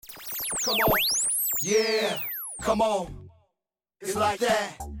Come on. Yeah. Come on. It's like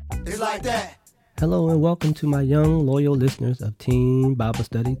that. It's like that. Hello and welcome to my young, loyal listeners of Teen Bible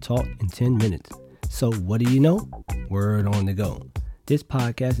Study Taught in 10 Minutes. So what do you know? Word on the go. This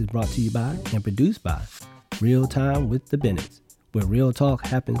podcast is brought to you by and produced by Real Time with the Bennetts, where real talk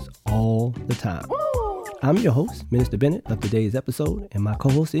happens all the time. I'm your host, Minister Bennett, of today's episode, and my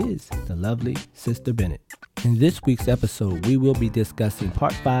co-host is the lovely Sister Bennett. In this week's episode, we will be discussing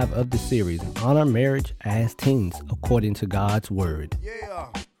part 5 of the series, Honor Marriage as Teens, According to God's Word. Yeah.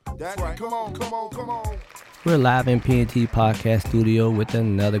 That's right. Come on. We're live in P&T Podcast Studio with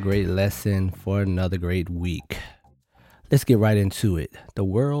another great lesson for another great week. Let's get right into it. The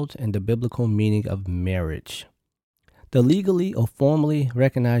world and the biblical meaning of marriage. The legally or formally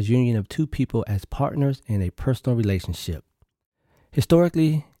recognized union of two people as partners in a personal relationship.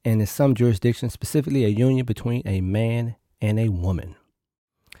 Historically, and in some jurisdictions, specifically a union between a man and a woman.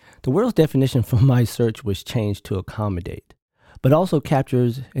 The world's definition from my search was changed to accommodate, but also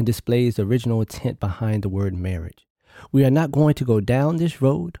captures and displays the original intent behind the word marriage. We are not going to go down this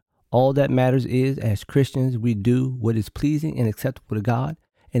road. All that matters is, as Christians, we do what is pleasing and acceptable to God,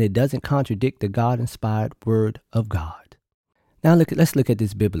 and it doesn't contradict the God-inspired word of God. Now let's look at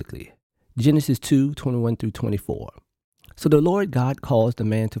this biblically. Genesis 2:21 through 24. So the Lord God caused the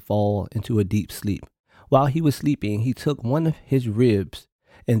man to fall into a deep sleep. While he was sleeping, he took one of his ribs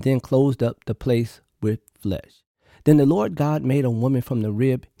and then closed up the place with flesh. Then the Lord God made a woman from the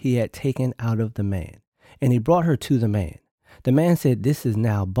rib he had taken out of the man, and he brought her to the man. The man said, "This is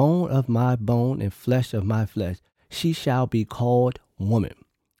now bone of my bone and flesh of my flesh. She shall be called woman,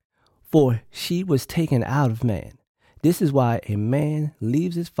 for she was taken out of man. This is why a man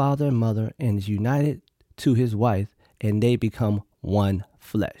leaves his father and mother and is united to his wife, and they become one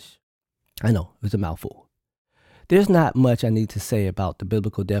flesh." I know, it was a mouthful. There's not much I need to say about the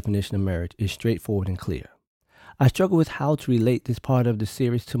biblical definition of marriage. It's straightforward and clear. I struggle with how to relate this part of the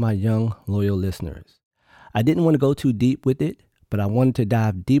series to my young, loyal listeners. I didn't want to go too deep with it, but I wanted to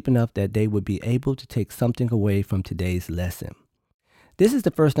dive deep enough that they would be able to take something away from today's lesson. This is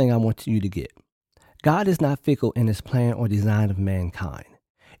the first thing I want you to get. God is not fickle in his plan or design of mankind.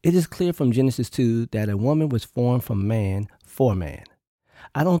 It is clear from Genesis 2 that a woman was formed from man for man.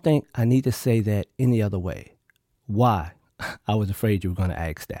 I don't think I need to say that any other way. Why? I was afraid you were going to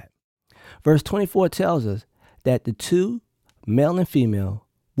ask that. Verse 24 tells us that the two, male and female,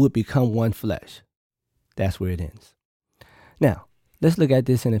 would become one flesh. That's where it ends. Now, let's look at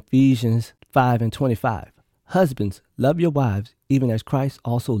this in Ephesians 5:25. Husbands, love your wives, even as Christ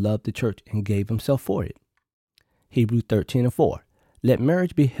also loved the church and gave himself for it. Hebrews 13:4. Let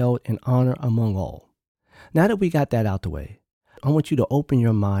marriage be held in honor among all. Now that we got that out the way, I want you to open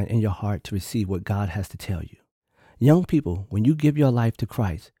your mind and your heart to receive what God has to tell you. Young people, when you give your life to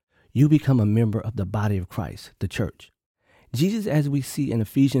Christ, you become a member of the body of Christ, the church. Jesus, as we see in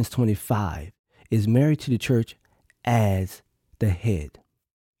Ephesians 25, is married to the church as the head.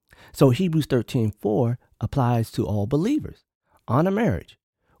 So Hebrews 13:4 applies to all believers. Honor marriage,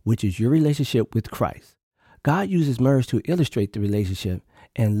 which is your relationship with Christ. God uses marriage to illustrate the relationship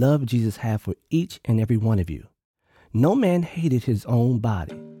and love Jesus has for each and every one of you. No man hated his own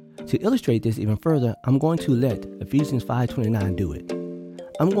body. To illustrate this even further, I'm going to let Ephesians 5:29 do it.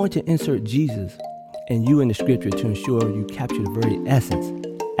 I'm going to insert Jesus and you in the scripture to ensure you capture the very essence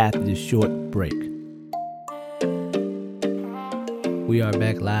after this short break. We are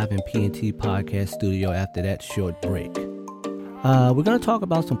back live in P&T Podcast Studio after that short break. We're going to talk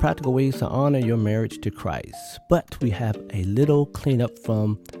about some practical ways to honor your marriage to Christ, but we have a little cleanup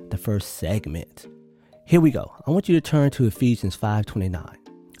from the first segment. Here we go. I want you to turn to Ephesians 5:29.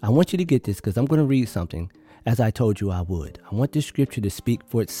 I want you to get this because I'm going to read something as I told you I would. I want this scripture to speak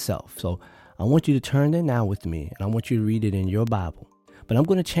for itself. So I want you to turn there now with me, and I want you to read it in your Bible. But I'm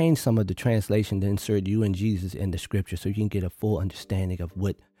going to change some of the translation to insert you and Jesus in the scripture so you can get a full understanding of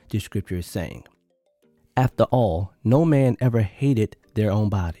what this scripture is saying. After all, no man ever hated their own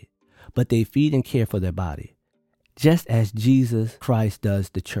body, but they feed and care for their body, just as Jesus Christ does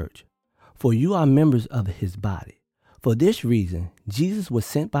the church. For you are members of his body. For this reason, Jesus was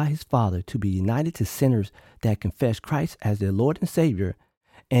sent by his Father to be united to sinners that confess Christ as their Lord and Savior,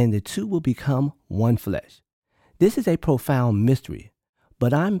 and the two will become one flesh. This is a profound mystery,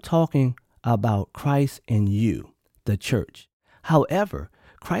 but I'm talking about Christ and you, the church. However,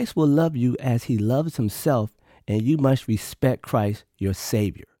 Christ will love you as he loves himself, and you must respect Christ, your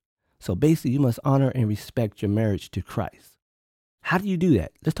Savior. So basically, you must honor and respect your marriage to Christ. How do you do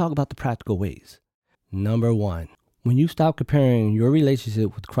that? Let's talk about the practical ways. Number one, when you stop comparing your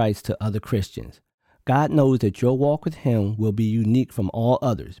relationship with Christ to other Christians, God knows that your walk with him will be unique from all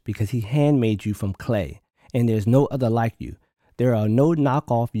others because he handmade you from clay, and there's no other like you. There are no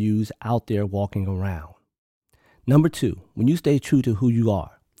knockoff yous out there walking around. Number 2, when you stay true to who you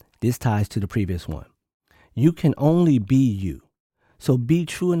are, this ties to the previous one. You can only be you. So be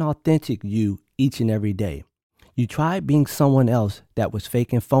true and authentic you each and every day. You tried being someone else that was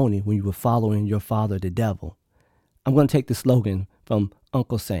fake and phony when you were following your father, the devil. I'm going to take the slogan from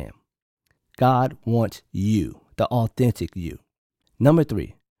Uncle Sam. God wants you, the authentic you. Number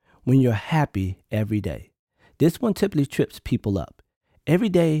 3, when you're happy every day. This one typically trips people up. Every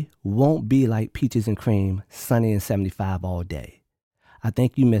day won't be like peaches and cream, sunny and 75 all day. I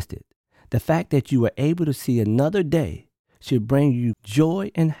think you missed it. The fact that you were able to see another day should bring you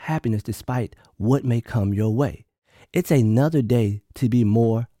joy and happiness despite what may come your way. It's another day to be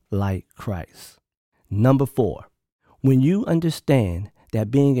more like Christ. Number 4, when you understand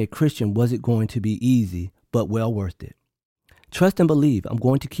that being a Christian wasn't going to be easy, but well worth it. Trust and believe. I'm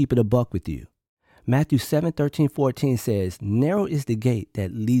going to keep it a buck with you. Matthew 7:13-14 says, narrow is the gate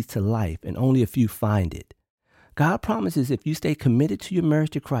that leads to life, and only a few find it. God promises if you stay committed to your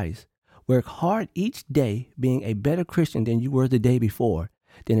marriage to Christ, work hard each day being a better Christian than you were the day before,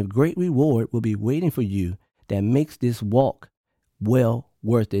 then a great reward will be waiting for you that makes this walk well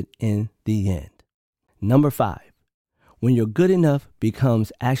worth it in the end. Number 5, when your good enough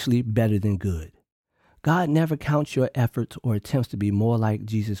becomes actually better than good. God never counts your efforts or attempts to be more like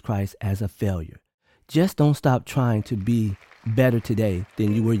Jesus Christ as a failure. Just don't stop trying to be better today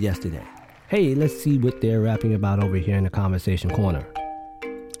than you were yesterday. Hey, let's see what they're rapping about over here in the Conversation Corner.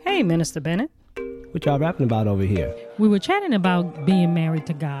 Hey, Minister Bennett. What y'all rapping about over here? We were chatting about being married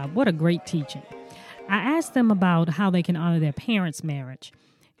to God. What a great teaching. I asked them about how they can honor their parents' marriage.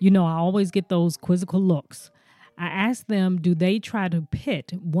 You know, I always get those quizzical looks. I asked them, do they try to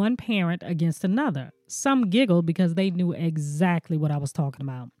pit one parent against another? Some giggled because they knew exactly what I was talking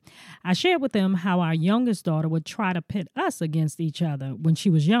about. I shared with them how our youngest daughter would try to pit us against each other when she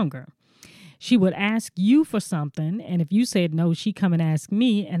was younger. She would ask you for something, and if you said no, she'd come and ask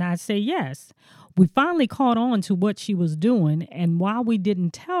me, and I'd say yes. We finally caught on to what she was doing, and while we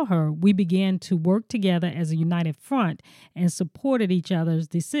didn't tell her, we began to work together as a united front and supported each other's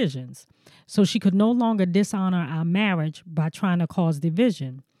decisions. So she could no longer dishonor our marriage by trying to cause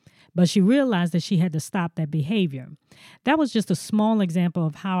division. But she realized that she had to stop that behavior. That was just a small example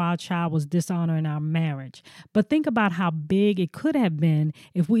of how our child was dishonoring our marriage. But think about how big it could have been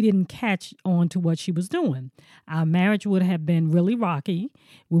if we didn't catch on to what she was doing. Our marriage would have been really rocky.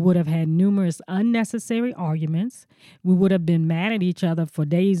 We would have had numerous unnecessary arguments. We would have been mad at each other for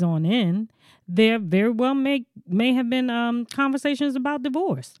days on end. There very well may have been conversations about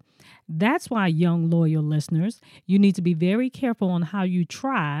divorce. That's why, young, loyal listeners, you need to be very careful on how you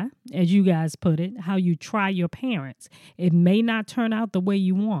try, as you guys put it, how you try your parents. It may not turn out the way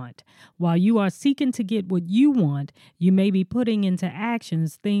you want. While you are seeking to get what you want, you may be putting into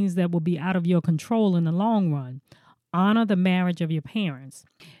actions things that will be out of your control in the long run. Honor the marriage of your parents.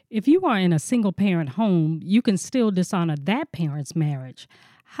 If you are in a single-parent home, you can still dishonor that parent's marriage.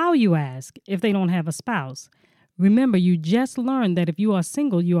 How, you ask, if they don't have a spouse? Remember, you just learned that if you are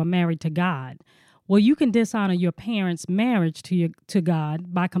single, you are married to God. Well, you can dishonor your parents' marriage to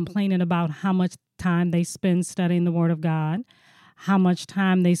God by complaining about how much time they spend studying the Word of God, how much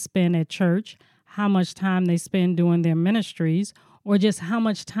time they spend at church, how much time they spend doing their ministries, or just how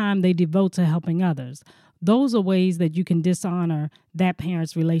much time they devote to helping others. Those are ways that you can dishonor that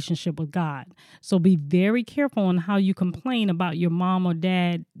parent's relationship with God. So be very careful on how you complain about your mom or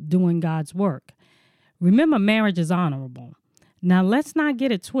dad doing God's work. Remember, marriage is honorable. Now, let's not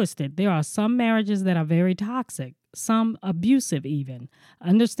get it twisted. There are some marriages that are very toxic, some abusive even.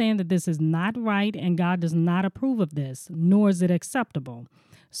 Understand that this is not right and God does not approve of this, nor is it acceptable.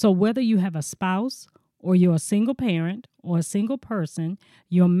 So whether you have a spouse or you're a single parent or a single person,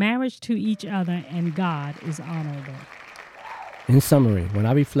 your marriage to each other and God is honorable. In summary, when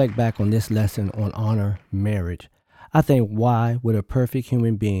I reflect back on this lesson on honor marriage, I think why would a perfect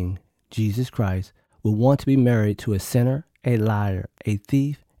human being, Jesus Christ, would want to be married to a sinner, a liar, a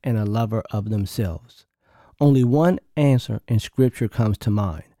thief, and a lover of themselves? Only one answer in Scripture comes to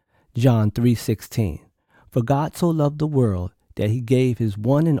mind, John 3:16. For God so loved the world that he gave his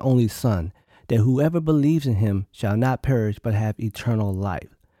one and only Son, that whoever believes in him shall not perish but have eternal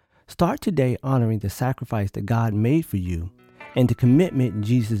life. Start today honoring the sacrifice that God made for you and the commitment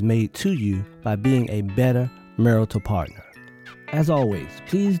Jesus made to you by being a better marital partner. As always,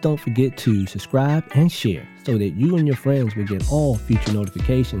 please don't forget to subscribe and share so that you and your friends will get all future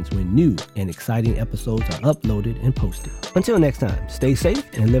notifications when new and exciting episodes are uploaded and posted. Until next time, stay safe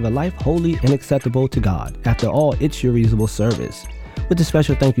and live a life holy and acceptable to God. After all, it's your reasonable service. With a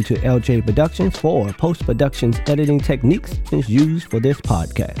special thank you to LJ Productions for post-production's editing techniques used for this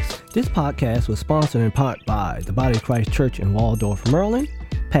podcast. This podcast was sponsored in part by the Body of Christ Church in Waldorf, Maryland,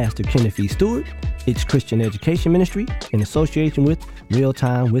 Pastor Kenneth E. Stewart, its Christian Education Ministry, in association with Real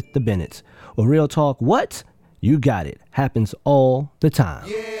Time with the Bennetts. Well, Real Talk, what? You got it. Happens all the time.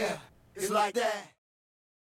 Yeah, it's like that.